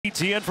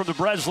BTN from the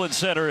Breslin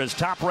Center as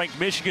top-ranked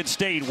Michigan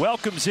State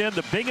welcomes in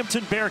the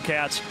Binghamton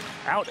Bearcats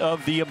out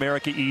of the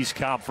America East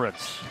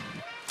Conference.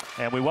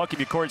 And we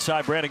welcome you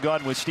courtside. Brandon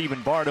Gautin with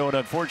Stephen Bardo. And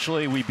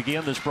unfortunately, we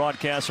began this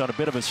broadcast on a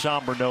bit of a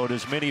somber note.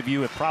 As many of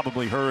you have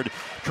probably heard,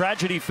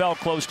 tragedy fell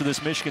close to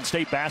this Michigan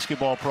State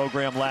basketball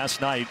program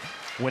last night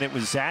when it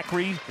was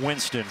Zachary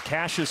Winston,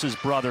 Cassius's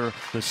brother,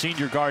 the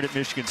senior guard at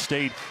Michigan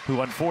State,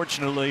 who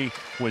unfortunately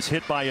was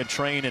hit by a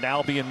train in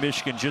Albion,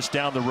 Michigan, just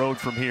down the road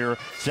from here.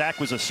 Zach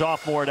was a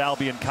sophomore at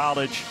Albion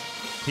College.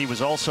 He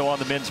was also on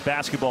the men's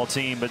basketball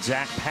team, but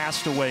Zach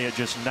passed away at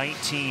just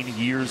 19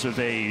 years of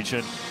age.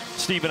 And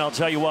Stephen, I'll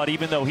tell you what,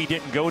 even though he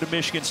didn't go to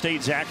Michigan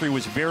State, Zachary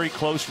was very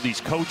close to these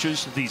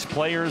coaches, these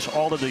players,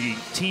 all of the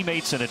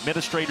teammates and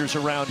administrators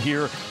around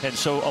here. And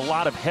so a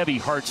lot of heavy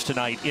hearts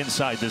tonight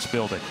inside this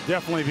building.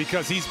 Definitely,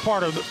 because he's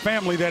part of the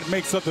family that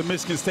makes up the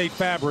Michigan State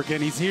fabric,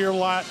 and he's here a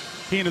lot.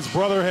 He and his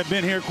brother have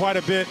been here quite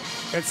a bit.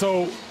 And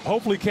so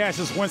hopefully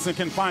Cassius Winston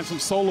can find some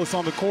solace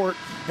on the court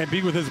and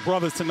be with his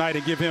brothers tonight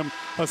and give him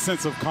a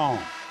sense of calm.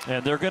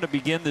 And they're going to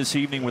begin this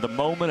evening with a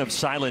moment of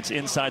silence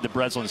inside the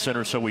Breslin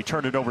Center. So we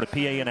turn it over to PA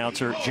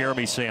announcer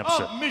Jeremy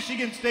Sampson.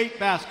 Michigan State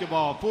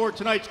basketball for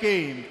tonight's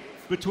game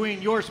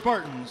between your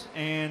Spartans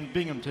and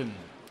Binghamton.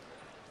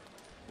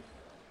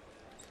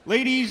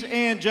 Ladies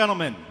and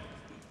gentlemen,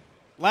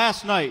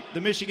 last night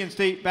the Michigan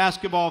State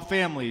basketball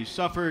family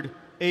suffered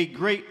a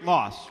great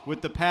loss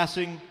with the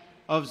passing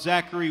of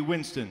Zachary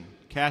Winston,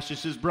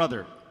 Cassius's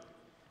brother.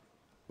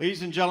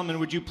 Ladies and gentlemen,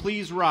 would you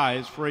please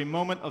rise for a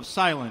moment of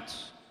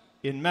silence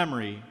in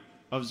memory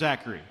of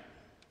Zachary?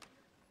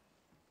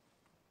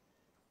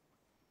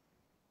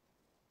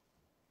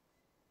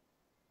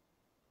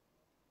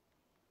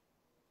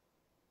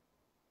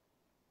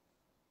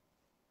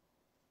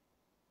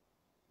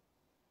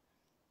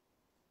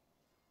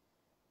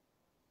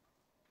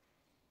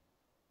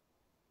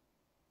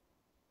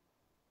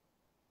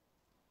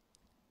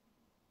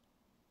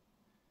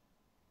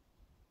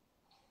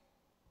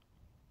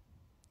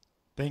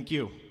 Thank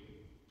you.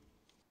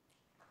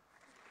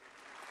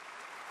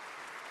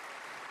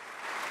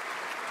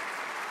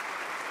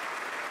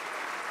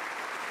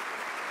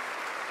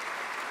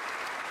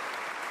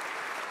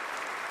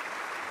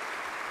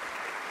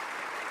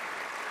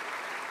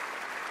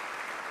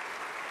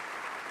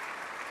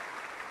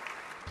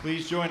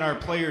 Please join our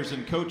players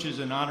and coaches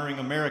in honoring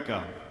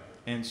America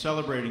and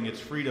celebrating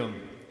its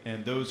freedom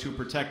and those who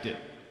protect it.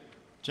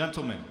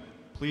 Gentlemen,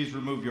 please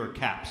remove your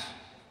caps.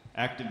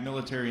 Active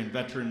military and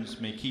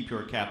veterans may keep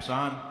your caps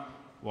on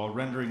while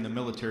rendering the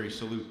military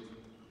salute.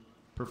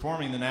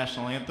 Performing the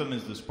national anthem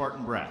is the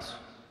Spartan Brass,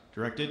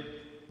 directed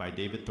by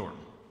David Thornton.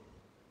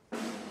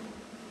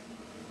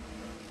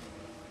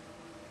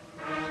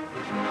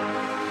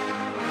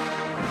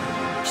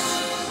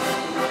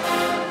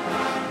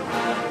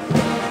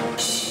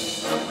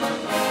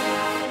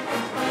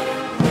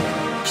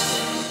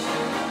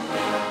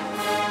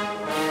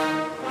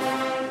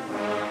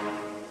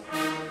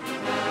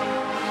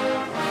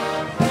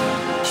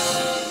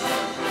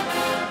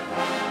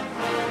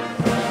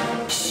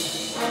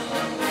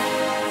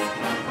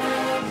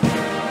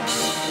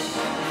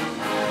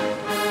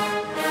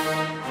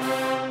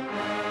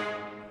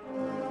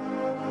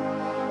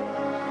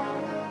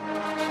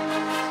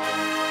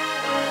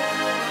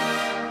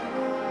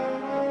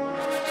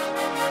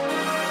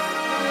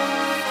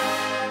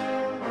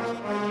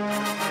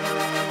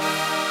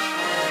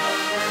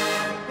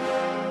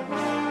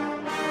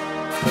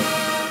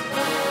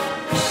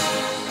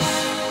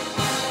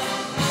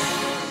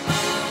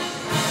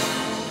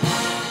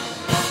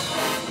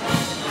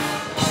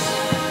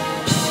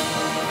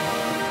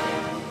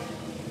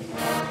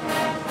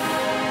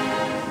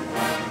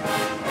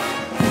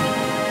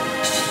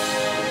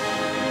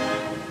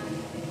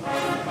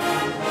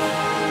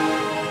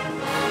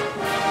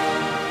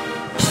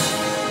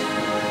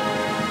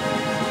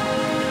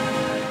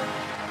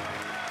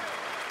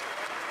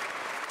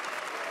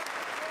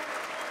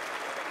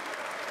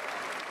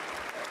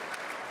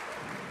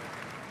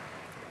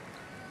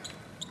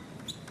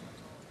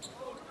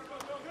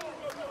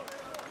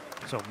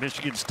 So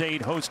Michigan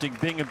State hosting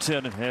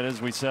Binghamton, and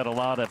as we said, a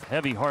lot of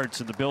heavy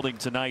hearts in the building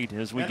tonight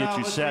as we get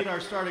you set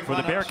for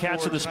the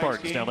Bearcats and the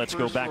Spartans. Now let's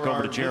go back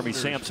over to Jeremy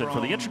Sampson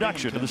for the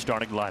introduction to the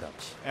starting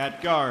lineups.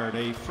 At guard,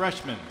 a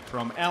freshman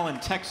from Allen,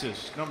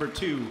 Texas, number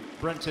 2,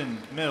 Brenton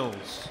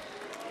Mills.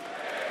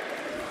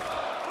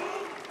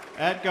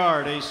 At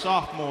guard, a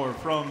sophomore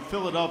from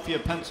Philadelphia,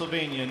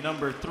 Pennsylvania,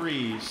 number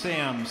 3,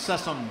 Sam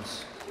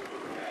Sessoms.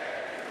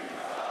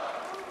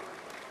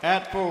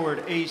 At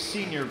forward, a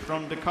senior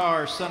from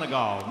Dakar,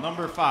 Senegal,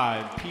 number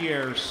 5,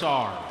 Pierre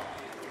Sarr.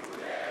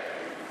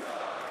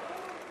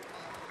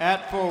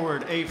 At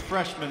forward, a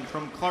freshman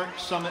from Clark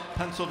Summit,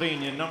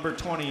 Pennsylvania, number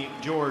 20,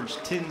 George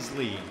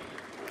Tinsley.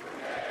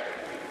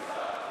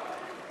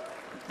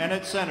 And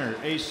at center,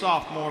 a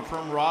sophomore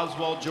from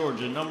Roswell,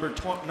 Georgia, number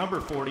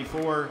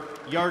 44,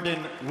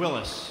 Yarden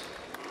Willis.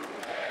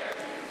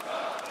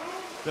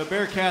 The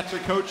Bearcats are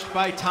coached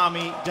by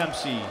Tommy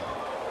Dempsey.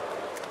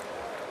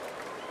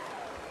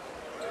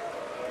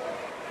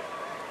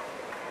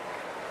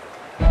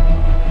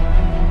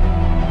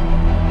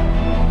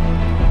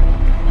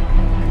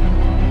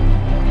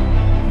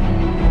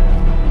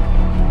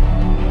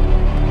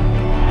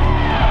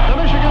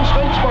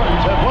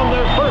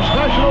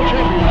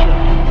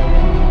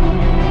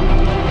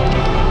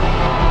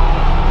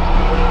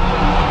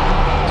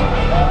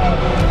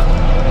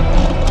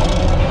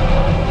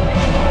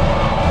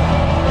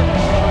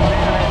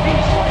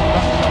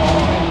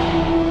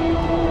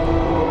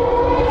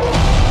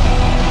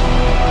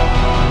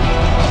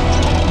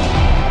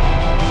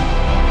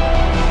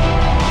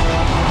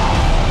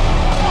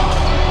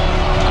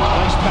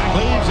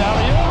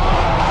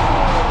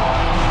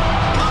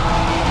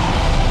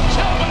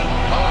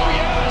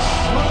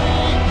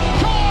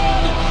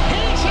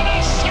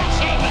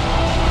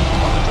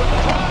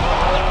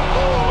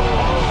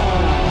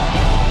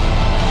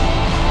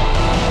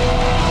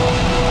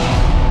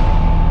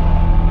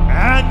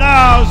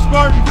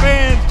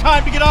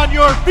 on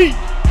your feet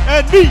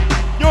and meet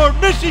your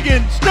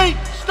Michigan State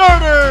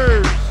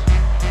starters.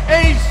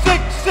 A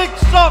 6'6"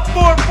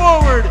 sophomore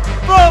forward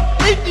from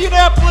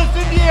Indianapolis,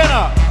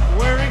 Indiana,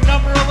 wearing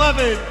number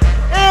 11,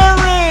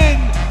 Aaron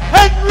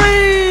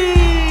Henry.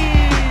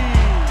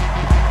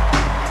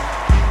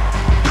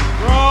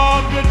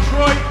 From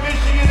Detroit,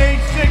 Michigan, a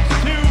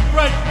 6'2"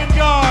 freshman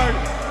guard,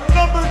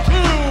 number 2,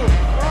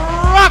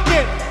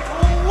 Rocket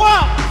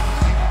Watts.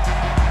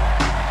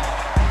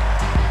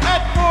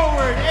 At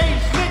forward, a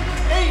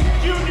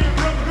 6'8" junior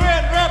from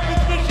Grand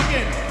Rapids,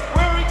 Michigan,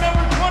 wearing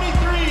number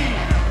 23,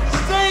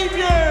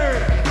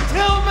 Xavier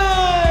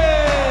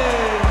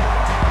Tillman.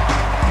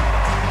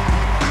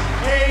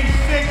 A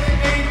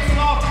 6'8"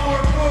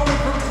 sophomore forward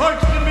from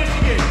Clarkston,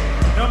 Michigan,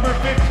 number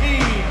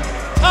 15,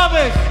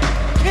 Thomas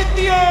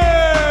Kithier.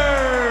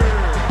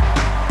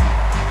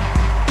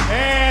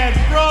 And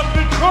from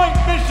Detroit,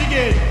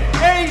 Michigan,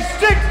 a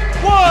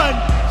 6'1"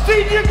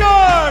 senior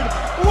guard,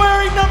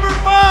 wearing number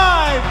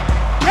 5,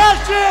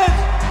 Cassius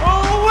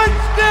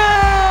Winston.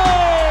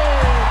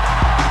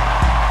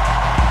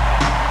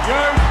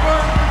 Your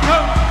first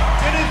coach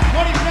in his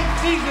 25th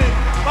season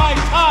by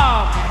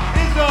Tom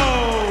Izzo.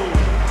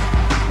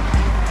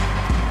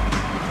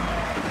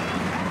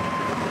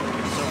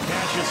 So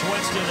Cassius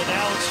Winston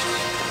announced,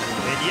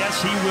 and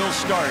yes, he will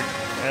start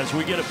as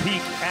we get a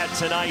peek at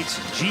tonight's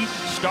Jeep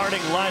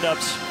starting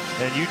lineups.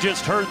 And you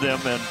just heard them,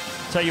 and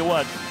tell you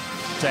what,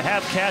 to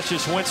have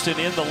Cassius Winston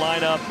in the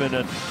lineup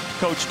and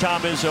Coach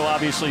Tom Izzo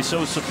obviously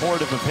so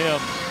supportive of him,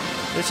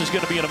 this is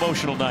going to be an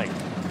emotional night.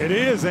 It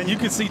is, and you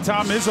can see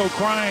Tom Izzo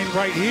crying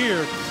right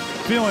here,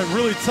 feeling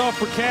really tough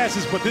for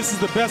Cassius, but this is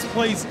the best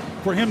place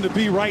for him to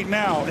be right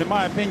now, in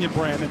my opinion,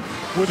 Brandon,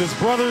 with his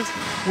brothers,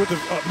 with the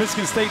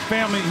Michigan State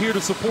family here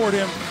to support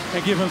him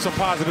and give him some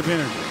positive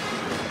energy.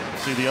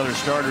 See the other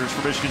starters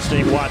for Michigan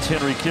State: Watts,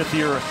 Henry,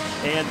 Kithier,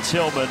 and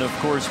Tillman. Of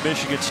course,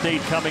 Michigan State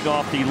coming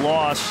off the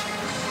loss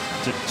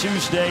to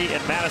Tuesday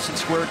at Madison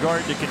Square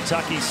Garden to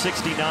Kentucky,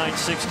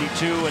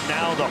 69-62, and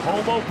now the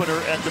home opener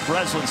at the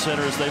Breslin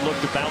Center as they look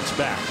to bounce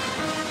back.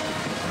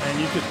 And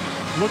you could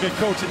look at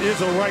Coach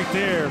Izzo right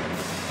there,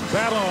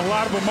 battling a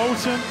lot of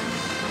emotion,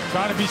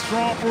 trying to be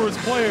strong for his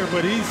player,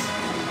 but he's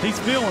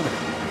feeling it.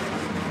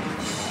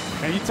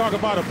 And you talk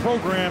about a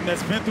program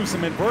that's been through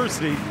some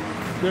adversity.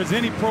 If there's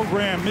any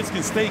program,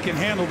 Michigan State can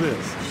handle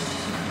this.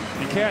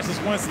 And Cassius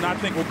Winston, I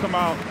think, will come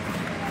out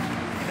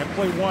and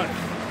play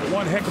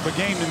one heck of a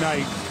game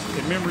tonight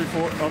in memory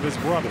of his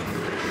brother.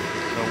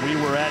 We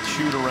were at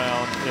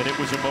shoot-around, and it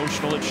was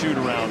emotional at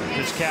shoot-around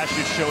because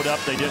Cassius showed up.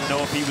 They didn't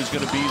know if he was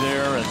going to be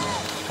there, and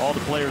all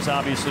the players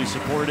obviously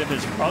supported him.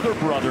 His other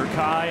brother,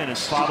 Kai, and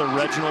his father,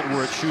 Reginald,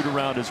 were at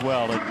shoot-around as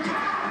well. And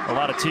a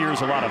lot of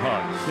tears, a lot of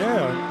hugs.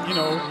 Yeah, you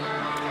know,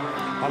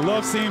 I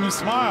love seeing him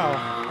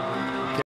smile.